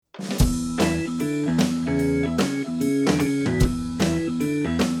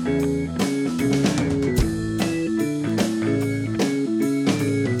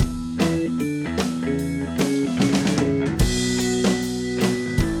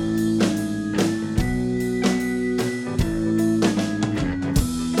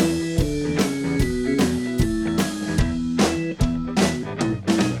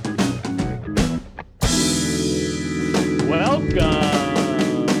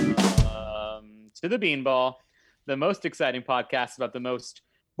to the Beanball, the most exciting podcast about the most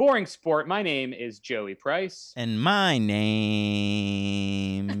boring sport. My name is Joey Price. And my name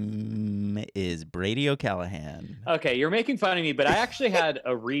is Brady O'Callahan. Okay, you're making fun of me, but I actually had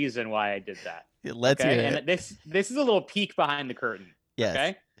a reason why I did that. Let's hear it. And this is a little peek behind the curtain. Yes.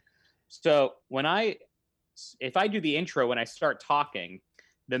 Okay. So if I do the intro when I start talking,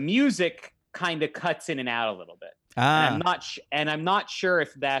 the music kind of cuts in and out a little bit. And I'm not sure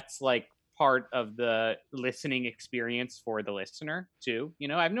if that's like part of the listening experience for the listener too. You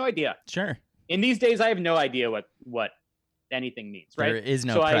know, I have no idea. Sure. In these days, I have no idea what anything means, right? There is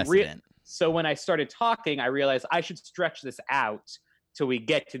no precedent. So when I started talking, I realized I should stretch this out till we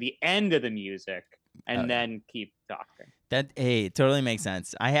get to the end of the music and then keep talking. It totally makes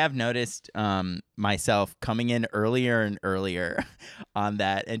sense. I have noticed myself coming in earlier and earlier on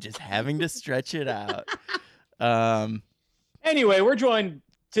that and just having to stretch it out. Anyway, we're joined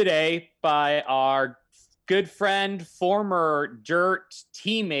today by our good friend, former Dirt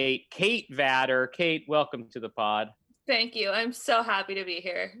teammate, Kate Vatter. Kate, welcome to the pod. Thank you. I'm so happy to be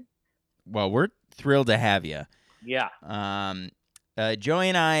here. Well, we're thrilled to have you. Yeah. Joey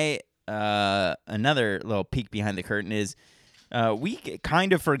and I, another little peek behind the curtain is we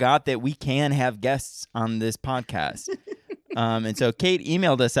kind of forgot that we can have guests on this podcast. And so Kate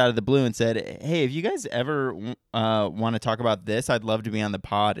emailed us out of the blue and said, hey, if you guys ever want to talk about this, I'd love to be on the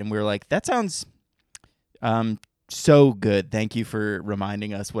pod. And we were like, that sounds so good. Thank you for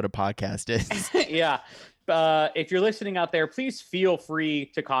reminding us what a podcast is. Yeah. If you're listening out there, please feel free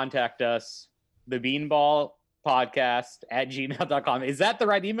to contact us, the Beanball Podcast at gmail.com. Is that the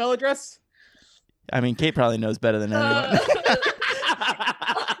right email address? I mean, Kate probably knows better than anyone.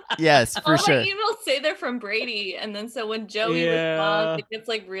 Yes, for sure. All my emails say they're from Brady, and then so when Joey responds, it gets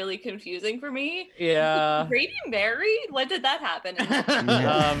like really confusing for me. Yeah. Brady married? When did that happen?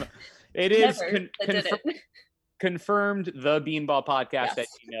 It is confirmed, the Beanball Podcast at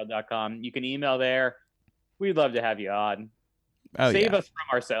gmail.com. You can email there. We'd love to have you on. Save us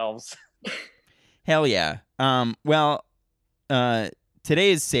from ourselves. Hell yeah. Well,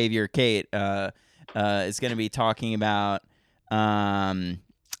 today's savior, Kate, is going to be talking about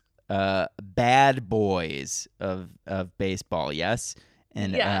bad boys of baseball, yes?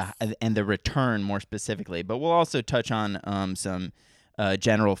 And and the return more specifically. But we'll also touch on some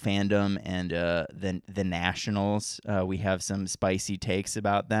general fandom and the Nationals. We have some spicy takes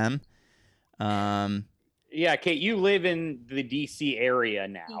about them. Yeah, Kate, you live in the DC area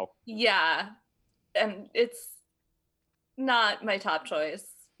now. Yeah, and it's not my top choice,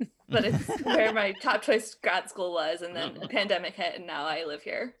 but it's where my top choice grad school was, and then the pandemic hit, and now I live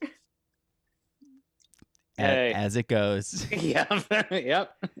here. As it goes. Yep.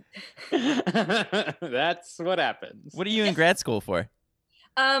 That's what happens. What are you in grad school for?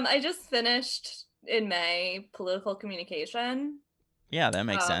 I just finished in May political communication. Yeah, that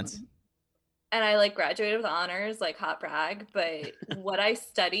makes sense. And I graduated with honors, hot brag, but what I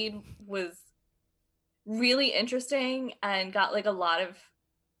studied was really interesting and got a lot of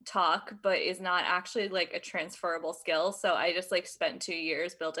talk, but is not actually a transferable skill. So I just spent 2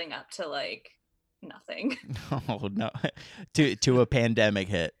 years building up to nothing. Oh no. To a pandemic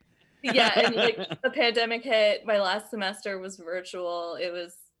hit. Yeah, and the pandemic hit. My last semester was virtual. It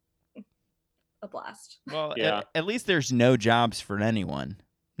was a blast. Well, at least there's no jobs for anyone.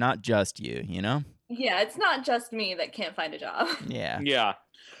 Not just you, you know? Yeah, it's not just me that can't find a job. Yeah. Yeah.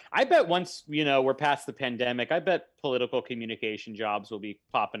 I bet once, we're past the pandemic, I bet political communication jobs will be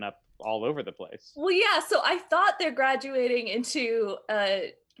popping up all over the place. Well, yeah, so I thought they're graduating into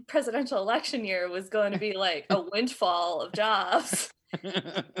a presidential election year was going to be a windfall of jobs.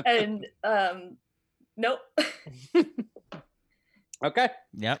 And nope. Okay.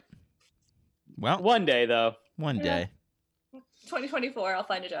 Yep. Well, one day though. One day. 2024, I'll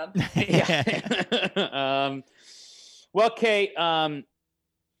find a job. Yeah. Well, Kate,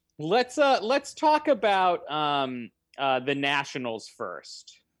 let's talk about the Nationals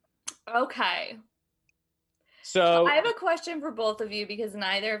first. Okay. So I have a question for both of you because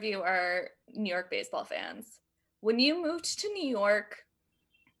neither of you are New York baseball fans. When you moved to New York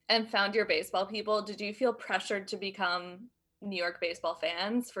and found your baseball people, did you feel pressured to become New York baseball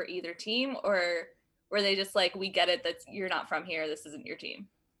fans for either team, or were they just we get it that you're not from here, this isn't your team?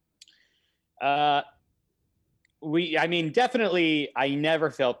 Definitely, I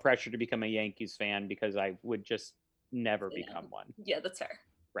never felt pressure to become a Yankees fan because I would just never become one. Yeah, that's fair.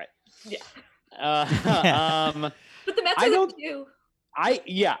 Right. Yeah. But the Mets are too.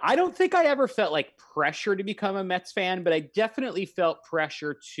 I don't think I ever felt pressure to become a Mets fan, but I definitely felt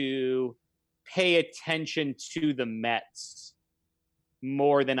pressure to pay attention to the Mets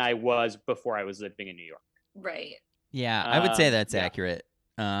more than I was before I was living in New York. Right. Yeah, I would say that's accurate.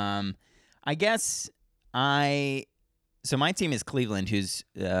 I guess so my team is Cleveland, who's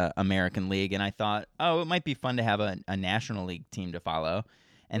American League, and I thought, it might be fun to have a National League team to follow.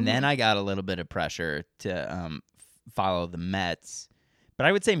 And then I got a little bit of pressure to follow the Mets. But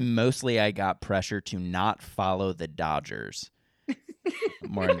I would say mostly I got pressure to not follow the Dodgers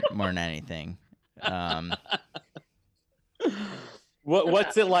more than anything.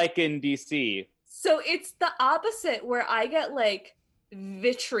 What's it like in DC? So it's the opposite, where I get like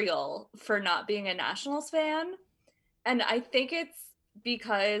vitriol for not being a Nationals fan. And I think it's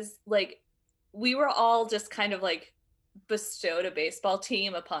because like we were all just kind of like bestowed a baseball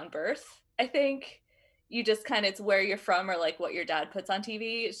team upon birth. I think you just kind of, it's where you're from or like what your dad puts on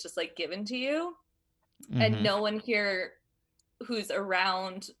TV. It's just like given to you. Mm-hmm. And no one here who's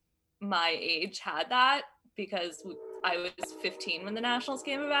around my age had that, because I was 15 when the Nationals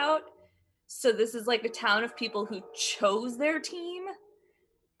came about. So this is like a town of people who chose their team.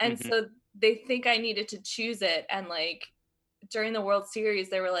 And so they think I needed to choose it. And like during the World Series,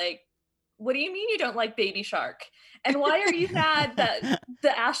 they were like, what do you mean you don't like Baby Shark? And why are you mad that the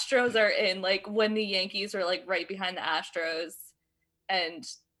Astros are in, like, when the Yankees are like right behind the Astros and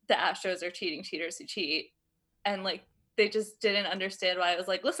the Astros are cheaters who cheat? And like, they just didn't understand why I was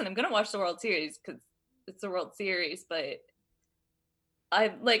like, listen, I'm going to watch the World Series because it's the World Series, but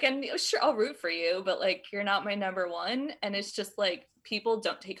I like, and sure, I'll root for you, but like, you're not my number one. And it's just like, people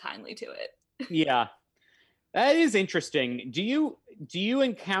don't take kindly to it. Yeah, that is interesting. Do you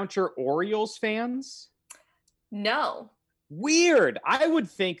encounter Orioles fans? No. Weird. I would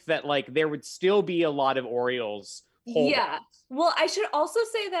think that like there would still be a lot of Orioles holdouts. Yeah. Well, I should also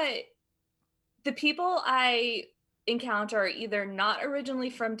say that the people I encounter are either not originally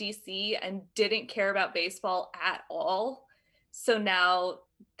from DC and didn't care about baseball at all. So now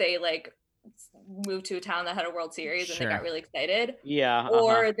they like moved to a town that had a World Series and they got really excited. Yeah.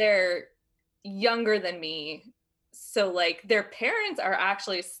 Or they're younger than me. So like their parents are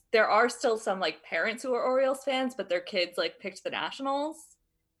actually, there are still some like parents who are Orioles fans, but their kids like picked the Nationals.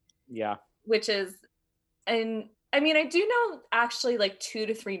 Yeah. Which is, and I mean, I do know actually like 2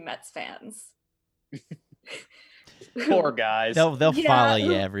 to 3 Mets fans. Poor guys. They'll follow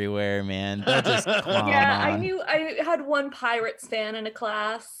you everywhere, man. They'll just clown on. I had one Pirates fan in a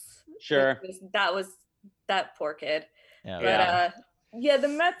class. Sure. That was that poor kid. Yeah. But the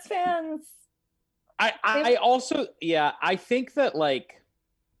Mets fans. I also, I think that like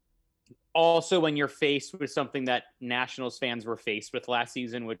also when you're faced with something that Nationals fans were faced with last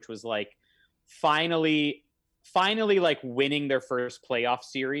season, which was like finally like winning their first playoff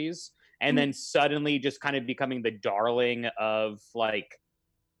series and then suddenly just kind of becoming the darling of like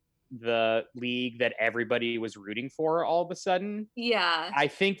the league that everybody was rooting for all of a sudden. Yeah. I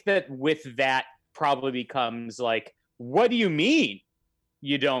think that with that probably becomes like, what do you mean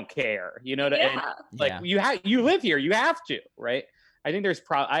you don't care? You know, you live here, you have to, right? I think there's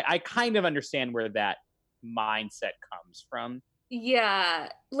I kind of understand where that mindset comes from. Yeah,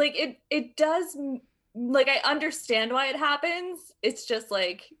 like it does, like I understand why it happens. It's just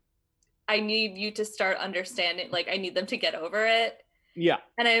like I need you to start understanding, like I need them to get over it. Yeah.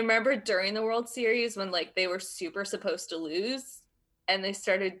 And I remember during the World Series when like they were super supposed to lose and they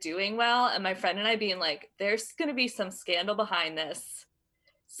started doing well, and my friend and I being like, there's going to be some scandal behind this.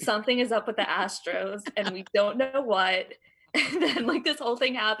 Something is up with the Astros and we don't know what. And then like this whole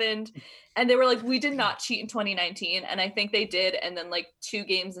thing happened and they were like, we did not cheat in 2019. And I think they did. And then like 2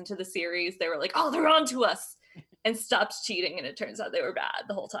 games into the series, they were like, oh, they're on to us, and stopped cheating. And it turns out they were bad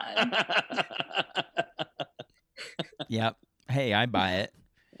the whole time. Yep. Hey, I buy it.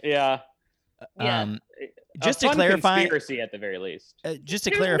 Yeah. Just to clarify, conspiracy at the very least. Just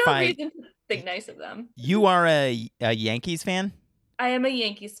to clarify, no reason to think nice of them. You are a Yankees fan? I am a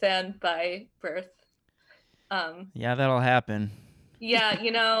Yankees fan by birth. Yeah, that'll happen.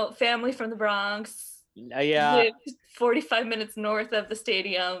 Yeah, family from the Bronx. Yeah. Lived 45 minutes north of the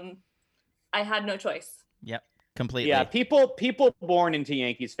stadium. I had no choice. Yep, completely. Yeah, people born into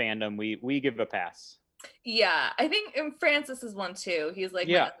Yankees fandom, we give a pass. Yeah, I think Francis is one too. He's like,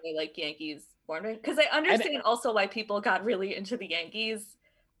 like Yankees born, because I understand also why people got really into the Yankees,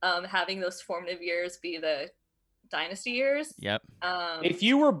 having those formative years be the dynasty years. Yep. If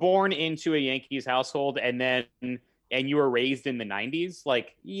you were born into a Yankees household and you were raised in the 90s,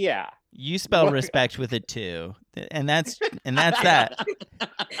 like, yeah. You spell respect with it too. And that's that.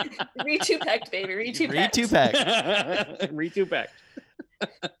 Re2pect, baby. Re2pect. Re2pect. Re2pect. I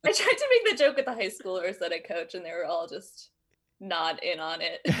tried to make the joke with the high schoolers that I coach, and they were all just not in on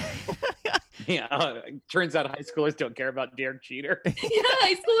it. Yeah, turns out high schoolers don't care about Derek Jeter. Yeah,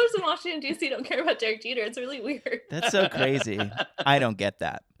 high schoolers in Washington, D.C. don't care about Derek Jeter. It's really weird. That's so crazy. I don't get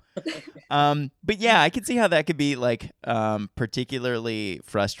that. But yeah, I can see how that could be like particularly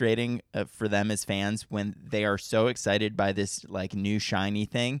frustrating for them as fans when they are so excited by this like new shiny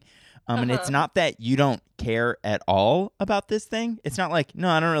thing. And it's not that you don't care at all about this thing. It's not like, no,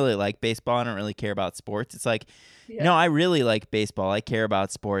 I don't really like baseball. I don't really care about sports. It's like, no, I really like baseball. I care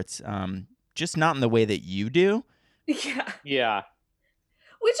about sports. Just not in the way that you do. Yeah. Yeah.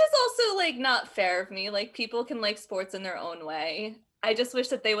 Which is also like not fair of me. Like people can like sports in their own way. I just wish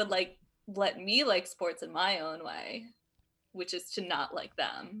that they would like let me like sports in my own way, which is to not like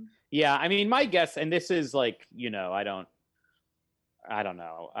them. Yeah, I mean, my guess, and this is like, I don't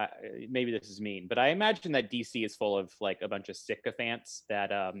know. Maybe this is mean, but I imagine that DC is full of like a bunch of sycophants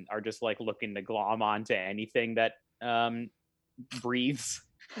that are just like looking to glom onto anything that breathes.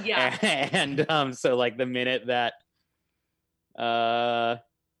 Yeah. And so like the minute that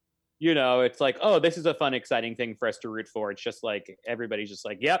it's like, oh, this is a fun, exciting thing for us to root for. It's just like everybody's just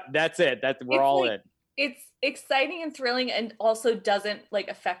like, yep, that's it. We're all in. It's exciting and thrilling, and also doesn't like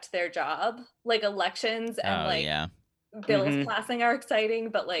affect their job. Like elections and bills passing are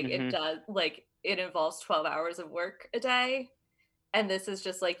exciting, but like it does, like it involves 12 hours of work a day, and this is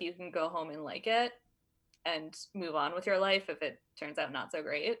just like you can go home and like it and move on with your life if it turns out not so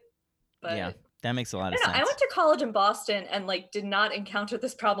great. But yeah, that makes a lot of sense. I went to college in Boston and like did not encounter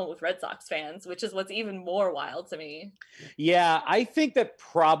this problem with Red Sox fans, which is what's even more wild to me. Yeah, I think that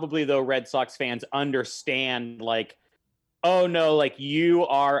probably though Red Sox fans understand like, oh no, like you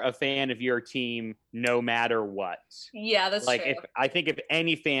are a fan of your team no matter what. Yeah, that's like true. I think if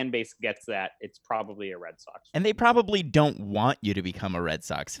any fan base gets that, it's probably a Red Sox fan. And they probably don't want you to become a Red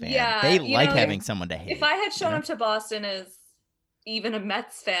Sox fan. Yeah, they like having someone to hate. If I had shown up to Boston as even a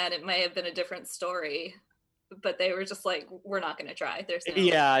Mets fan, it may have been a different story. But they were just like, we're not going to try. There's no...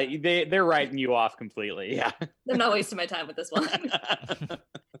 Yeah, they're writing you off completely. Yeah, I'm not wasting my time with this one.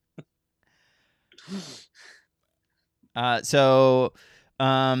 So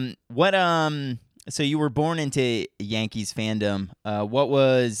you were born into Yankees fandom.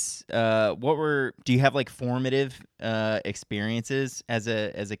 Do you have like formative experiences as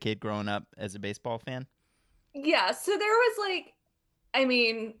a kid growing up as a baseball fan? Yeah, so there was like, I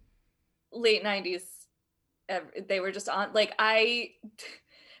mean, late 90s, they were just on, like, I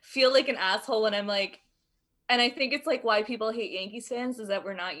feel like an asshole when I'm like, and I think it's like why people hate Yankees fans is that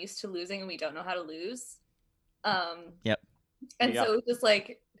we're not used to losing and we don't know how to lose. Yep. And so it's just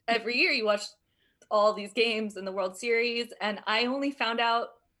like every year you watch all these games in the World Series, and I only found out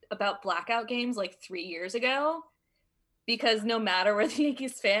about blackout games like 3 years ago, because no matter where the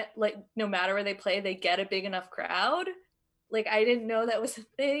Yankees no matter where they play, they get a big enough crowd. Like I didn't know that was a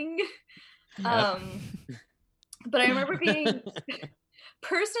thing. Yep. But I remember being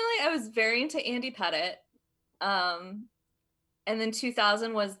personally, I was very into Andy Pettitte. And then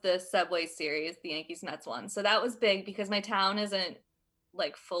 2000 was the Subway Series, the Yankees Mets one. So that was big because my town isn't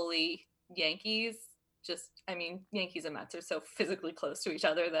like fully Yankees. Yankees and Mets are so physically close to each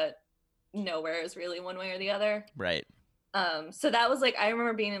other that nowhere is really one way or the other. Right. So that was like, I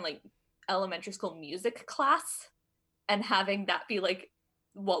remember being in like elementary school music class and having that be like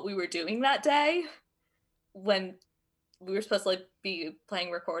what we were doing that day when we were supposed to like be playing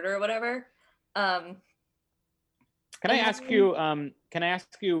recorder or whatever. Can I ask you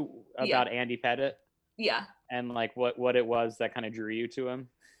about Andy Pettitte? Yeah. And like what it was that kind of drew you to him?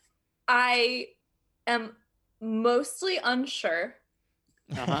 I am mostly unsure.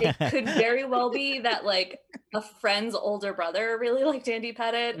 It could very well be that like a friend's older brother really liked Andy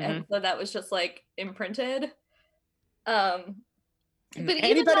Pettitte, and so that was just like imprinted. But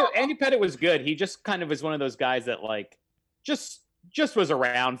Andy Pettitte was good. He just kind of was one of those guys that like just was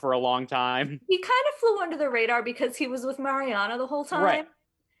around for a long time. He kind of flew under the radar because he was with Mariana the whole time. Right.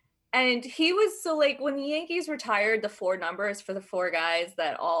 And he was, so like when the Yankees retired the 4 numbers for the 4 guys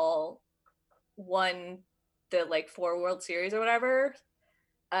that all won the like 4 World Series or whatever,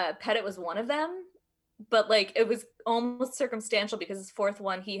 Pettitte was one of them. But like it was almost circumstantial because his 4th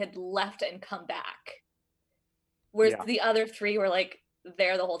one, he had left and come back. Whereas the other 3 were like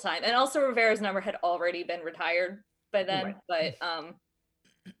there the whole time. And also Rivera's number had already been retired by then. Right. But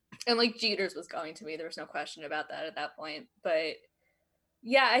and like Jeter's was going to me. There was no question about that at that point. But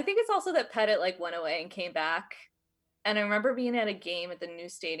yeah, I think it's also that Pettitte like went away and came back. And I remember being at a game at the new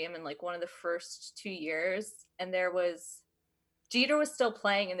stadium in like one of the first 2 years, and Jeter was still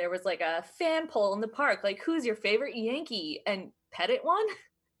playing, and there was like a fan poll in the park, like, who's your favorite Yankee? And Pettitte won.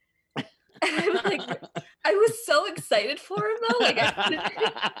 And I was so excited for him though. Like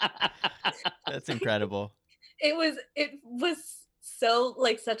That's incredible. It was so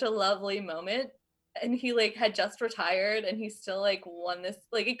like such a lovely moment. And he like had just retired and he still like won this.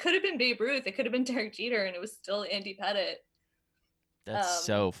 Like it could have been Babe Ruth, it could have been Derek Jeter, and it was still Andy Pettitte. That's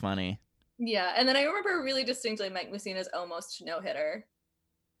so funny. Yeah, and then I remember really distinctly Mike Mussina's almost no-hitter.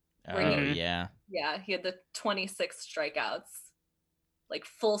 Oh, yeah. Yeah, he had the 26 strikeouts, like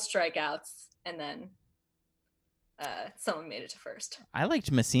full strikeouts, and then someone made it to first. I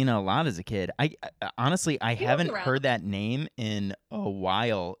liked Mussina a lot as a kid. I honestly, I haven't heard that name in a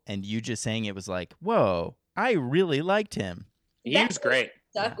while, and you just saying it was like, whoa, I really liked him. He was great.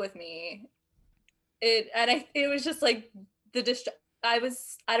 Stuck with me. It was just like I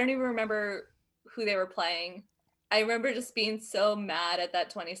don't even remember who they were playing. I remember just being so mad at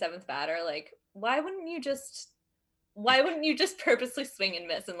that 27th batter. Like, why wouldn't you just purposely swing and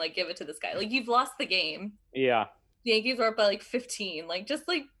miss and like give it to this guy? Like, you've lost the game. Yeah. The Yankees were up by like 15. Like, just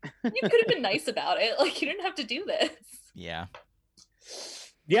like you could have been nice about it. Like, you didn't have to do this. Yeah.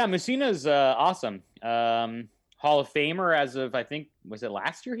 Yeah, Mussina's awesome. Hall of Famer as of, I think, was it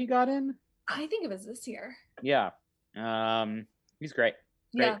last year he got in? I think it was this year. Yeah. He's great.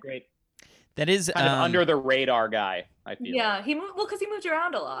 Great. That is kind of under the radar guy, I feel. Yeah, because he moved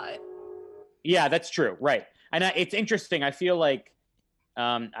around a lot. Yeah, that's true. Right. And it's interesting. I feel like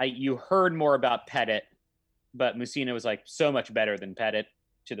you heard more about Pettitte, but Mussina was like so much better than Pettitte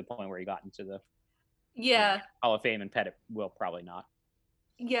to the point where he got into the Hall of Fame, and Pettitte will probably not.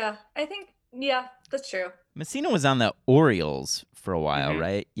 Yeah, I think, yeah, that's true. Mussina was on the Orioles for a while,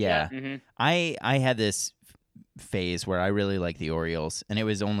 right? Yeah. Mm-hmm. I had this phase where I really liked the Orioles, and it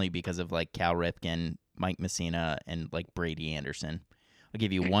was only because of like Cal Ripken, Mike Mussina, and like Brady Anderson. I'll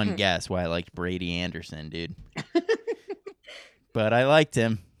give you one guess why I liked Brady Anderson, dude. But I liked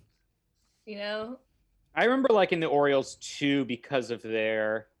him. You know? I remember liking the Orioles too because of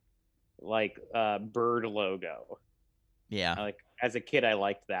their like bird logo. Yeah. Like as a kid, I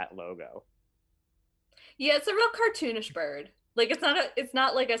liked that logo. Yeah, it's a real cartoonish bird. Like it's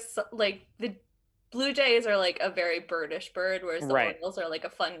not like the Blue Jays are like a very birdish bird, whereas the Orioles are like a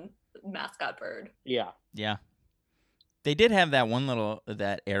fun mascot bird. Yeah. Yeah. They did have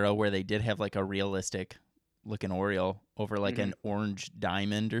that era where they did have like a realistic looking Oriole over like an orange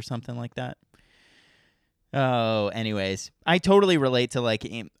diamond or something like that. Oh, anyways, I totally relate to like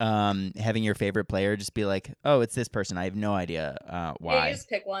having your favorite player just be like, oh, it's this person. I have no idea why. Yeah, you just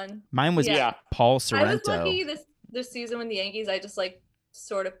pick one. Mine was Paul Sorrento. I was lucky this season with the Yankees. I just like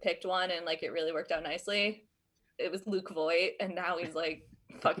sort of picked one and like it really worked out nicely. It was Luke Voigt, and now he's like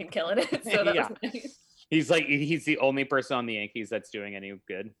fucking killing it. So that was nice. He's the only person on the Yankees that's doing any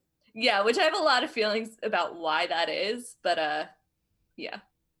good. Yeah, which I have a lot of feelings about why that is, but yeah.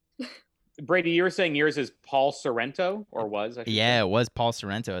 Brady, you were saying yours is Paul Sorrento, or was? It was Paul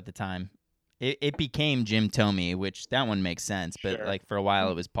Sorrento at the time. It became Jim Thome, which that one makes sense, but like for a while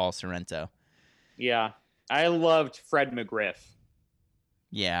it was Paul Sorrento. Yeah, I loved Fred McGriff.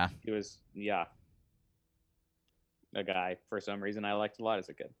 Yeah, he was a guy for some reason I liked a lot as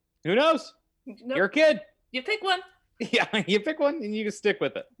a kid. Who knows? Nope. You're a kid. You pick one. Yeah, you pick one and you can stick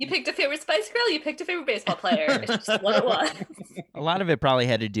with it. You picked a favorite Spice Girl, you picked a favorite baseball player. It's just what it was. A lot of it probably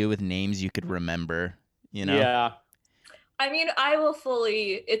had to do with names you could remember, you know? Yeah. I mean,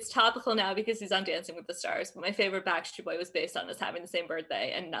 it's topical now because he's on Dancing with the Stars, but my favorite Backstreet Boy was based on us having the same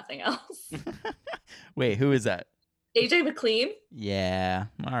birthday and nothing else. Wait, who is that? AJ McLean. Yeah.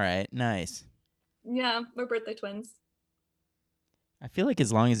 All right. Nice. Yeah, we're birthday twins. I feel like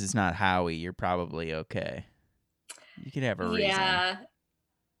as long as it's not Howie, you're probably okay. You could have a reason. Yeah.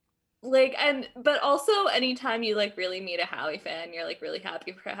 Like, but also anytime you like really meet a Howie fan, you're like really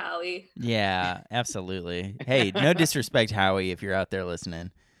happy for Howie. Yeah, absolutely. Hey, no disrespect, Howie, if you're out there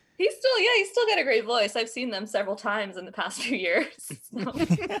listening. He's still got a great voice. I've seen them several times in the past few years. So.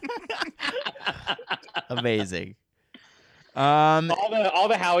 Amazing. All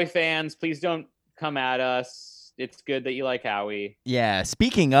the Howie fans, please don't come at us. It's good that you like Howie. Yeah.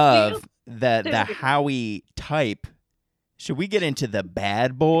 Speaking of the Howie type, should we get into the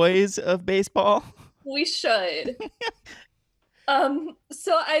bad boys of baseball? We should.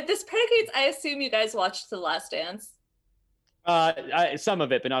 So this predicates. I assume you guys watched The Last Dance. Some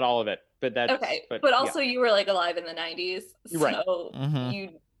of it, but not all of it. But that's okay. But also, you were like alive in the 90s, so right.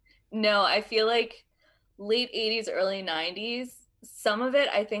 You know. I feel like late 80s, early 90s. Some of it,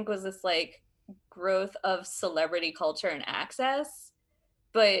 I think, was this like growth of celebrity culture and access,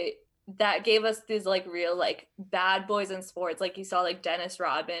 but that gave us these like real like bad boys in sports. Like you saw like Dennis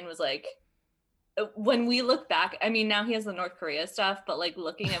Rodman was like when we look back, I mean, now he has the North Korea stuff, but like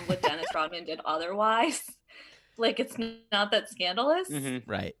looking at what Dennis Rodman did otherwise, like it's not that scandalous.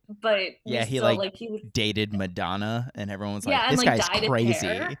 Right. But yeah, he still, like he was, dated Madonna, and everyone was and like, like this guy's dyed his crazy.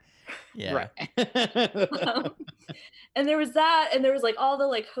 hair. Yeah. Right. And there was that, and there was like all the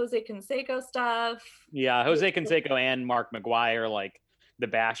like Jose Canseco stuff. Yeah, Jose Canseco and Mark McGuire, like the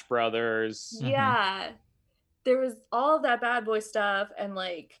Bash Brothers. Yeah. There was all of that bad boy stuff, and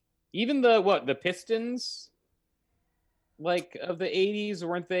like even the Pistons, like of the 80s,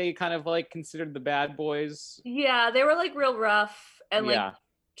 weren't they kind of like considered the bad boys? Yeah, they were like real rough, and Yeah. like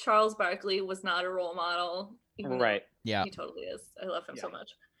Charles Barkley was not a role model, even Right. though he totally is. I love him so Yeah.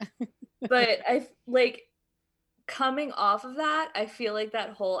 much. But I like coming off of that, I feel like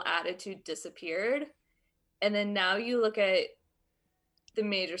that whole attitude disappeared. And then now you look at the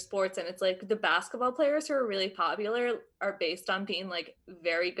major sports, and it's like the basketball players who are really popular are based on being like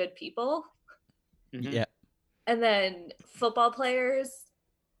very good people. Yeah. And then football players,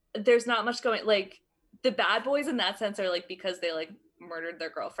 there's not much going, like the bad boys in that sense are like because they like murdered their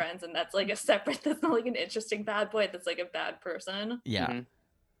girlfriends, and that's like a separate, that's not like an interesting bad boy, that's like a bad person. Yeah.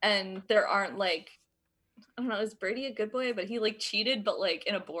 And there aren't like, I don't know, is Brady a good boy? But he like cheated, but like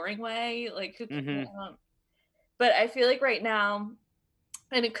in a boring way. Like, but I feel like right now,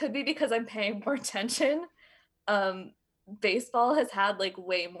 and it could be because I'm paying more attention, baseball has had like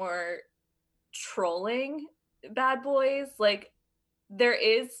way more trolling bad boys. Like there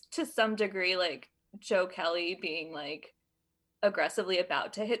is to some degree like Joe Kelly being like aggressively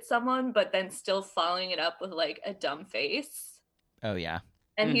about to hit someone, but then still following it up with like a dumb face. Oh yeah.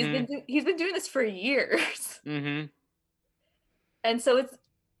 And he's been doing this for years. Mm-hmm. And so it's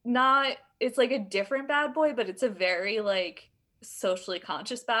like a different bad boy, but it's a very like socially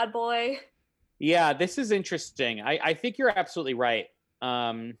conscious bad boy. Yeah, this is interesting. I think you're absolutely right.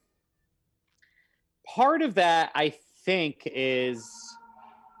 Part of that, I think, is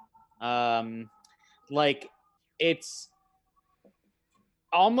like it's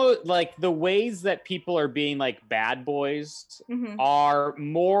almost like the ways that people are being like bad boys are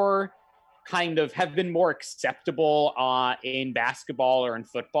more kind of have been more acceptable in basketball or in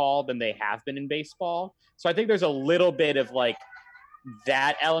football than they have been in baseball. So I think there's a little bit of like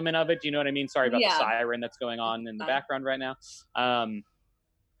that element of it. Do you know what I mean? Sorry about the siren that's going on in the background right now.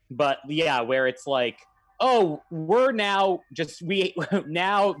 But yeah, where it's like, oh, now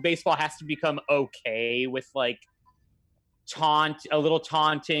baseball has to become okay with like a little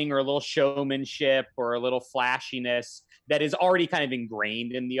taunting or a little showmanship or a little flashiness that is already kind of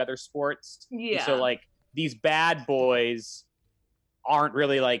ingrained in the other sports. Yeah. So like these bad boys aren't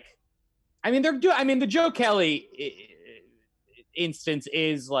really like, the Joe Kelly instance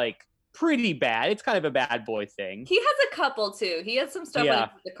is like pretty bad. It's kind of a bad boy thing. He has a couple too. He has some stuff like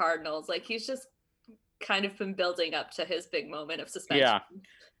the Cardinals. Like he's just kind of been building up to his big moment of suspension. Yeah.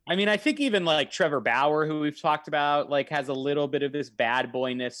 I mean, I think even like Trevor Bauer, who we've talked about, like has a little bit of this bad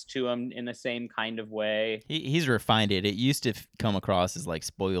boyness to him in the same kind of way. He's refined it. It used to come across as like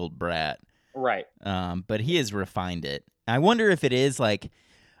spoiled brat. Right. But he has refined it. I wonder if it is like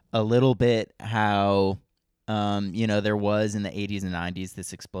a little bit how, there was in the 80s and 90s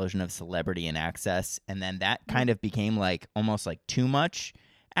this explosion of celebrity and access. And then that kind of became like almost like too much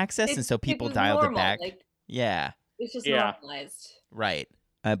access. And so people dialed it back. Like, yeah. It's just normalized. Right.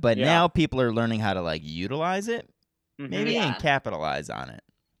 But now people are learning how to like utilize it, maybe, and capitalize on it.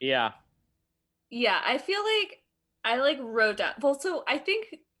 Yeah. Yeah, I feel like I like wrote down. Well, so I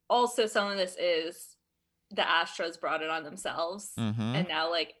think also some of this is the Astros brought it on themselves, and now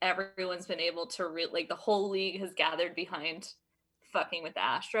like everyone's been able to like the whole league has gathered behind fucking with the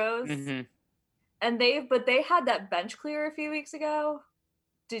Astros, and they had that bench clear a few weeks ago.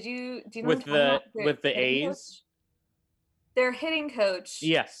 Do you know with the A's? Coach? Their hitting coach.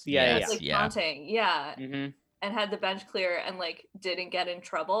 Yes. Yeah. Like taunting. Yeah. And had the bench clear and like didn't get in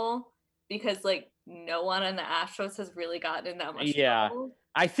trouble because like no one in the Astros has really gotten in that much trouble.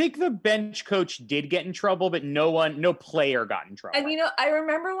 I think the bench coach did get in trouble, but no player got in trouble. And I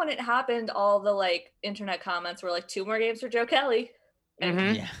remember when it happened, all the like internet comments were like 2 more games for Joe Kelly.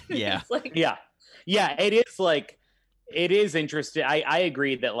 And Yeah. Like, yeah. It is like, it is interesting. I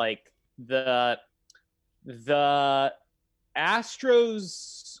agree that like the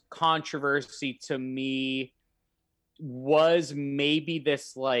Astros controversy to me was maybe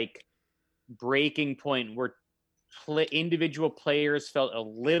this like breaking point where individual players felt a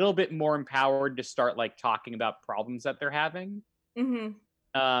little bit more empowered to start like talking about problems that they're having.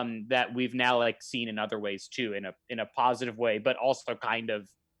 That we've now like seen in other ways too, in a positive way, but also kind of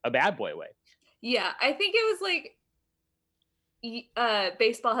a bad boy way. Yeah, I think it was like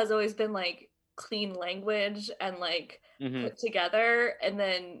baseball has always been like clean language and like Mhm. put together. And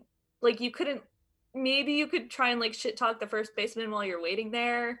then like maybe you could try and like shit talk the first baseman while you're waiting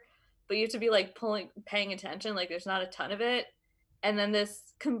there, but you have to be like paying attention. Like there's not a ton of it. And then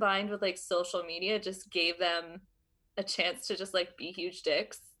this combined with like social media just gave them a chance to just like be huge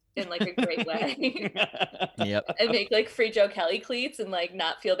dicks in like a great way. Yep. And make like free Joe Kelly cleats and like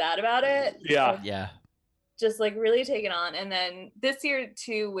not feel bad about it. Yeah. And Yeah. just like really take it on. And then this year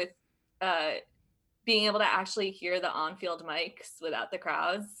too, with being able to actually hear the on-field mics without the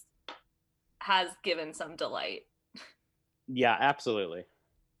crowds has given some delight. Yeah, absolutely.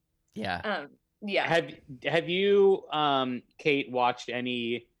 Yeah. Yeah. Have you, Kate, watched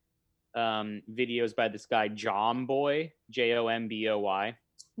any videos by this guy Jomboy, Jomboy?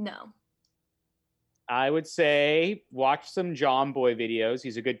 No. I would say watch some Jomboy videos.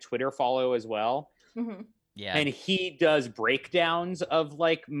 He's a good Twitter follow as well. Mm-hmm. Yeah. And he does breakdowns of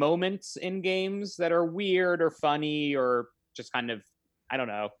like moments in games that are weird or funny or just kind of, I don't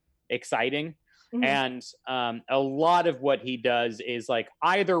know, exciting. Mm-hmm. And a lot of what he does is like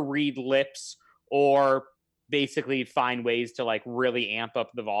either read lips or basically find ways to like really amp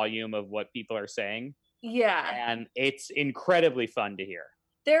up the volume of what people are saying. Yeah. And it's incredibly fun to hear.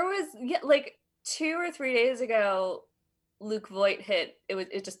 There was like 2 or 3 days ago, Luke Voigt hit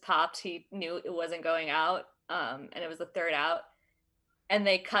it just popped. He knew it wasn't going out. And it was the third out. And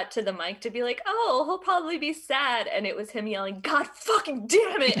they cut to the mic to be like, oh, he'll probably be sad. And it was him yelling, God fucking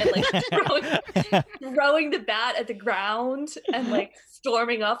damn it. And like throwing the bat at the ground and like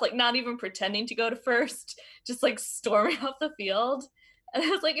storming off, like not even pretending to go to first, just like storming off the field. And I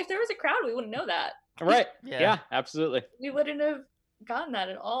was like, if there was a crowd, we wouldn't know that. Right. Yeah, absolutely. We wouldn't have gotten that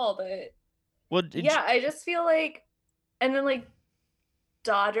at all. But well, I just feel like, and then like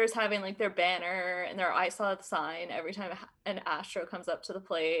Dodgers having like their banner and their I saw the sign every time an Astro comes up to the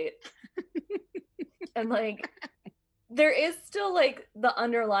plate. And like there is still like the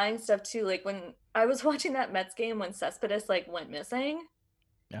underlying stuff too. Like when I was watching that Mets game when Cespedes like went missing.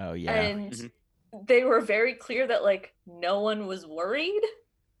 Oh yeah. And they were very clear that like no one was worried,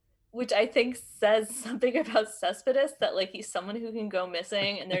 which I think says something about Cespedes, that like he's someone who can go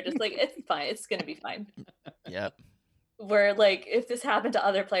missing and they're just like, it's fine, it's gonna be fine. Yep. Where like if this happened to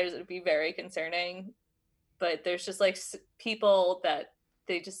other players, it would be very concerning. But there's just like people that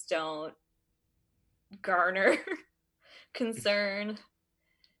they just don't garner concern.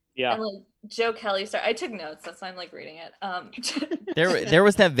 Yeah. And like Joe Kelly I took notes, that's why I'm like reading it. There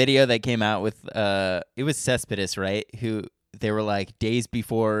was that video that came out with it was Cespedes, right? Who they were like days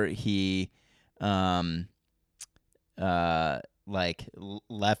before he like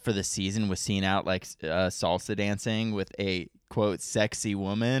left for the season, was seen out like salsa dancing with a quote sexy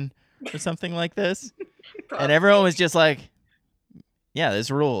woman or something like this. And everyone was just like, yeah,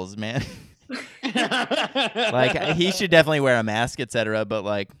 this rules, man. Like he should definitely wear a mask, etc., but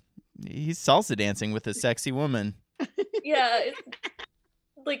like he's salsa dancing with a sexy woman. Yeah, it's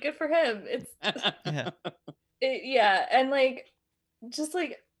like good for him. It's yeah. And like just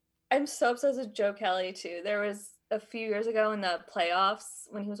like I'm so obsessed with Joe Kelly too. There was a few years ago in the playoffs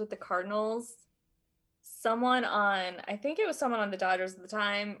when he was with the Cardinals, I think it was someone on the Dodgers at the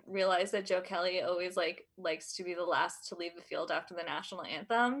time, realized that Joe Kelly always like likes to be the last to leave the field after the national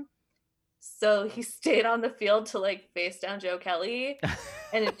anthem. So he stayed on the field to like face down Joe Kelly,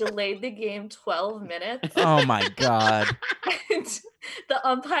 and it delayed the game 12 minutes. Oh my God. And the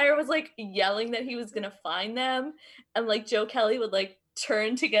umpire was like yelling that he was gonna fine them, and like Joe Kelly would like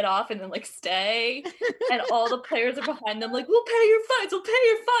turn to get off and then like stay, and all the players are behind them like, we'll pay your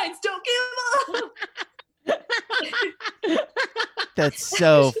fines, don't give up. That's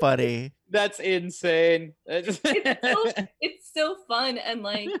so funny. That's insane. It's so fun, and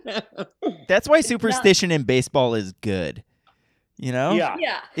like that's why superstition in baseball is good, you know?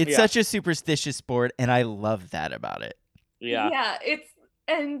 Yeah. It's such a superstitious sport, and I love that about it. Yeah,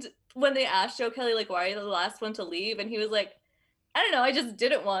 and when they asked Joe Kelly like, why are you the last one to leave, and he was like, I don't know, I just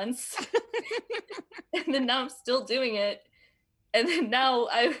did it once. And then now I'm still doing it. And then now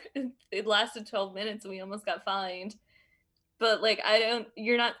it lasted 12 minutes and we almost got fined. But like I'm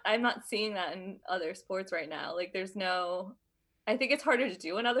not seeing that in other sports right now. Like I think it's harder to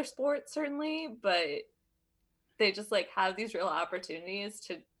do in other sports certainly, but they just like have these real opportunities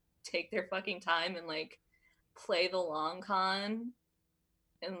to take their fucking time and like play the long con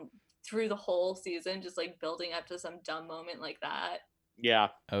and through the whole season, just like building up to some dumb moment like that. Yeah.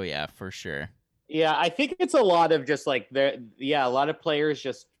 Oh yeah, for sure. Yeah, I think it's a lot of just like a lot of players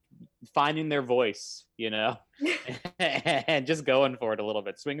just finding their voice, you know, and just going for it a little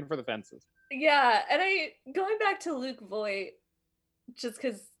bit, swinging for the fences. Yeah, and going back to Luke Voigt, just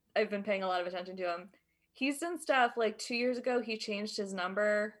because I've been paying a lot of attention to him. He's done stuff like 2 years ago. He changed his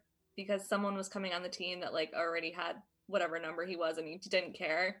number because someone was coming on the team that like already had whatever number he was, and he didn't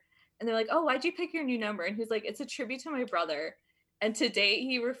care. And they're like, "Oh, why'd you pick your new number?" And he's like, "It's a tribute to my brother." And to date,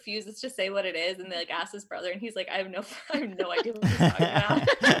 he refuses to say what it is. And they like ask his brother, and he's like, I have no idea what he's talking about.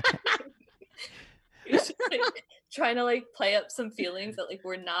 He's just like trying to like play up some feelings that like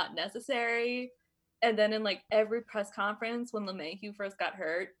were not necessary. And then in like every press conference when LeMahieu first got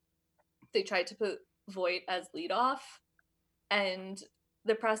hurt, they tried to put Voit as leadoff, and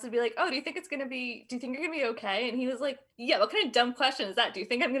the press would be like, "Oh, do you think you're gonna be okay?" And he was like, "Yeah, what kind of dumb question is that? Do you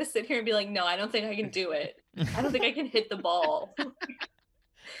think I'm gonna sit here and be like, no, I don't think I can do it. I don't think I can hit the ball."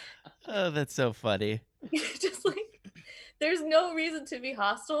 Oh, that's so funny. Just like, there's no reason to be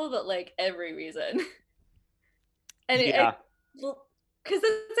hostile, but like every reason. And because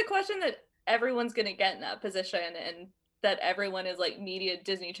it's a question that everyone's gonna get in that position, and that everyone is like media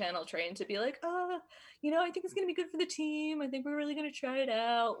Disney Channel trained to be like, "Oh, I think it's gonna be good for the team. I think we're really gonna try it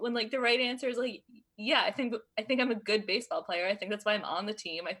out." When like the right answer is like, "Yeah, I think I'm a good baseball player. I think that's why I'm on the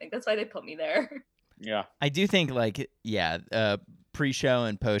team. I think that's why they put me there." Yeah, I do think pre-show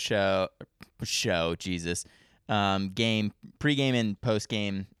and post-show, Jesus, game, pre-game and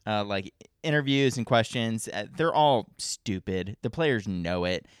post-game, like interviews and questions, they're all stupid. The players know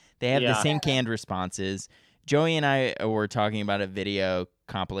it. They have the same canned responses. Joey and I were talking about a video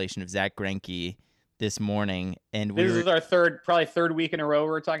compilation of Zach Greinke this morning, and this is our third week in a row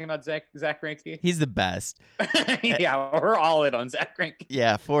we're talking about Zach Greinke. He's the best. Yeah, we're all in on Zach Greinke.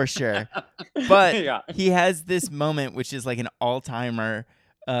 Yeah, for sure. But he has this moment which is like an all-timer,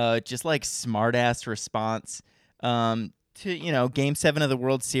 just like smart-ass response to Game 7 of the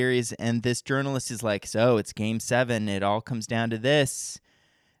World Series, and this journalist is like, "So it's Game 7. It all comes down to this."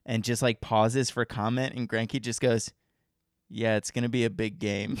 And just like pauses for comment, and Greinke just goes, "Yeah, it's gonna be a big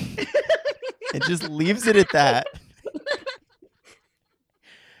game," and just leaves it at that.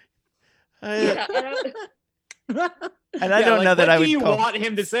 I don't know that I would. What do you want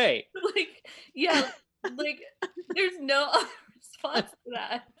him to say? There's no other response to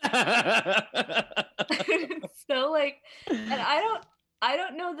that. So and I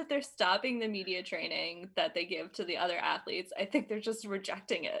don't know that they're stopping the media training that they give to the other athletes. I think they're just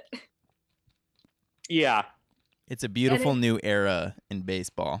rejecting it. Yeah. It's a beautiful new era in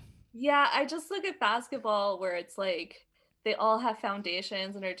baseball. Yeah, I just look at basketball where it's like they all have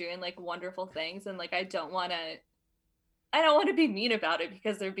foundations and are doing like wonderful things, and like I don't want to be mean about it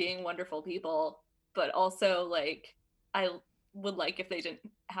because they're being wonderful people, but also like I would like if they didn't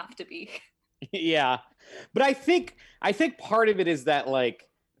have to be. Yeah. But I think part of it is that like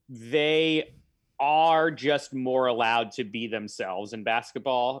they are just more allowed to be themselves in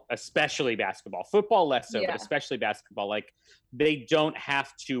basketball, especially basketball. Football less so, but especially basketball. Like they don't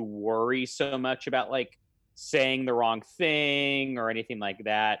have to worry so much about like saying the wrong thing or anything like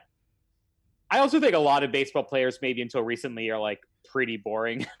that. I also think a lot of baseball players, maybe until recently, are like pretty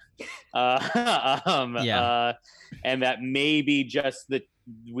boring. And that maybe just that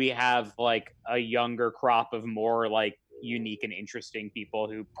we have like a younger crop of more like unique and interesting people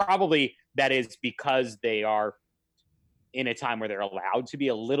who probably that is because they are in a time where they're allowed to be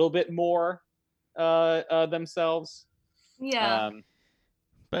a little bit more themselves. Yeah.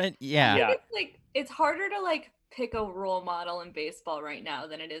 But yeah. I think it's harder to like pick a role model in baseball right now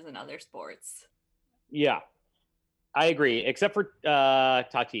than it is in other sports. Yeah. I agree, except for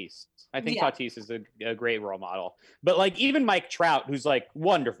Tatis. I think Tatis is a great role model. But like even Mike Trout, who's like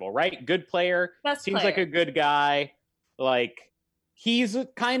wonderful, right? Good player. Seems like a good guy. Like he's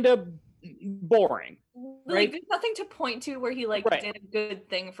kind of boring. Like right? There's nothing to point to where he like did a good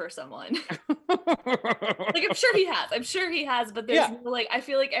thing for someone. Like I'm sure he has, but there's no, like I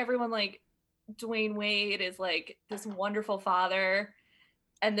feel like everyone like Dwayne Wade is like this wonderful father.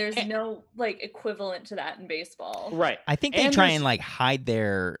 And there's no like equivalent to that in baseball. Right. I think they try and like hide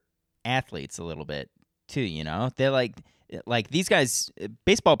their athletes a little bit too, They're like these guys,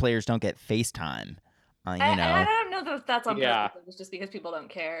 baseball players don't get FaceTime. I don't know that that's on purpose. It's just because people don't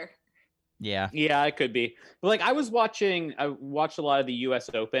care. Yeah. Yeah, it could be. But like I watched a lot of the US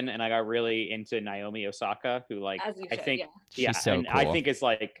Open, and I got really into Naomi Osaka, who like I think she's so cool. I think it's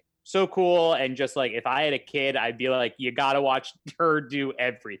like so cool, and just like if I had a kid, I'd be like, you gotta watch her do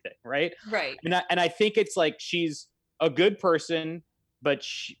everything, right? Right. And I think it's like she's a good person, but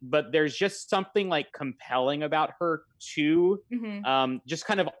there's just something like compelling about her too, just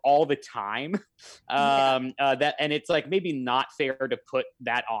kind of all the time. That, and it's like maybe not fair to put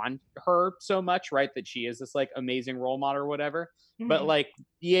that on her so much, right? That she is this like amazing role model or whatever. But like,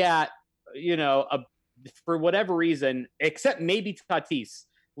 for whatever reason, except maybe Tatis,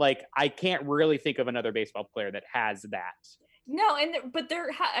 like I can't really think of another baseball player that has that. No, but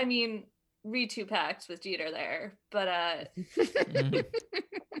I mean, Re2pect with Jeter there, but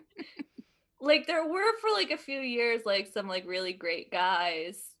like there were for like a few years like some like really great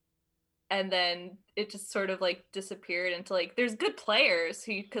guys, and then it just sort of like disappeared into like there's good players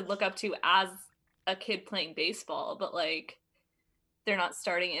who you could look up to as a kid playing baseball, but like they're not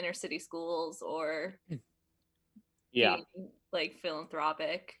starting inner city schools or being like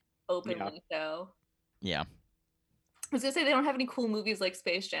philanthropic openly. So yeah. I was gonna say they don't have any cool movies like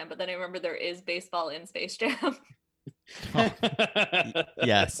Space Jam, but then I remember there is baseball in Space Jam.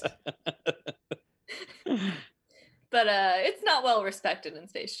 Yes. But it's not well respected in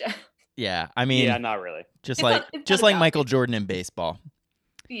Space Jam. Yeah, I mean, yeah, not really. Just like Michael Jordan in baseball.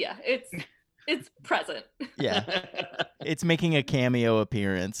 Yeah, it's present. Yeah, it's making a cameo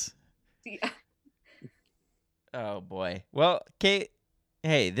appearance. Yeah. Oh boy. Well, Kate,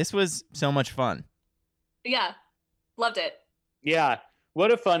 hey, this was so much fun. Yeah, loved it. Yeah,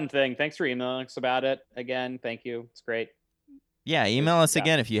 what a fun thing. Thanks for emailing us about it again. Thank you. It's great. Yeah, email us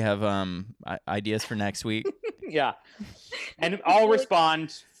again if you have ideas for next week. Yeah, and I'll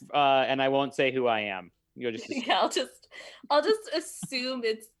respond, and I won't say who I am. You'll just I'll just assume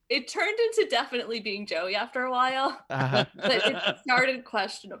it turned into definitely being Joey after a while, but it started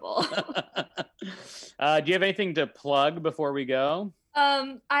questionable. Do you have anything to plug before we go?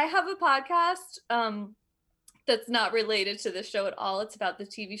 I have a podcast that's not related to the show at all. It's about the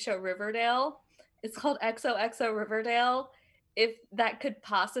TV show Riverdale. It's called XOXO Riverdale. If that could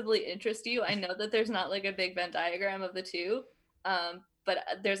possibly interest you, I know that there's not like a big Venn diagram of the two, but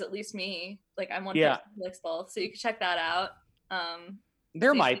there's at least me. Like I'm one person who likes both, so you can check that out.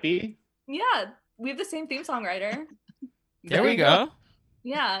 There might be. Yeah, we have the same theme songwriter. There we go.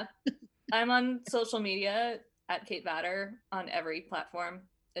 Yeah, I'm on social media at Kate Vatter on every platform.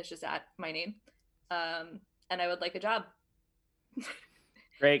 It's just at my name, and I would like a job.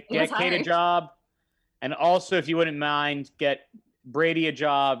 Great, get Kate a job. And also, if you wouldn't mind, get Brady a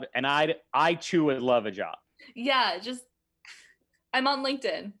job, and I too would love a job. Yeah, I'm on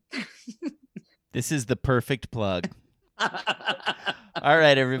LinkedIn. This is the perfect plug. All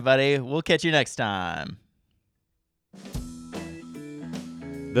right, everybody. We'll catch you next time.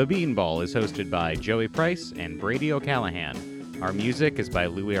 The Beanball is hosted by Joey Price and Brady O'Callahan. Our music is by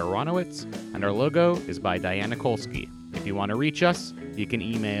Louis Aronowitz, and our logo is by Diana Kolsky. If you want to reach us, you can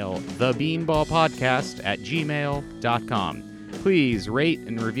email thebeanballpodcast@gmail.com. Please rate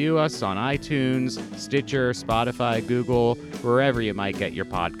and review us on iTunes, Stitcher, Spotify, Google, wherever you might get your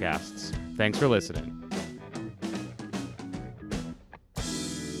podcasts. Thanks for listening.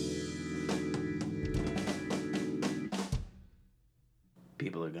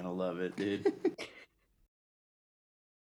 People are going to love it, dude.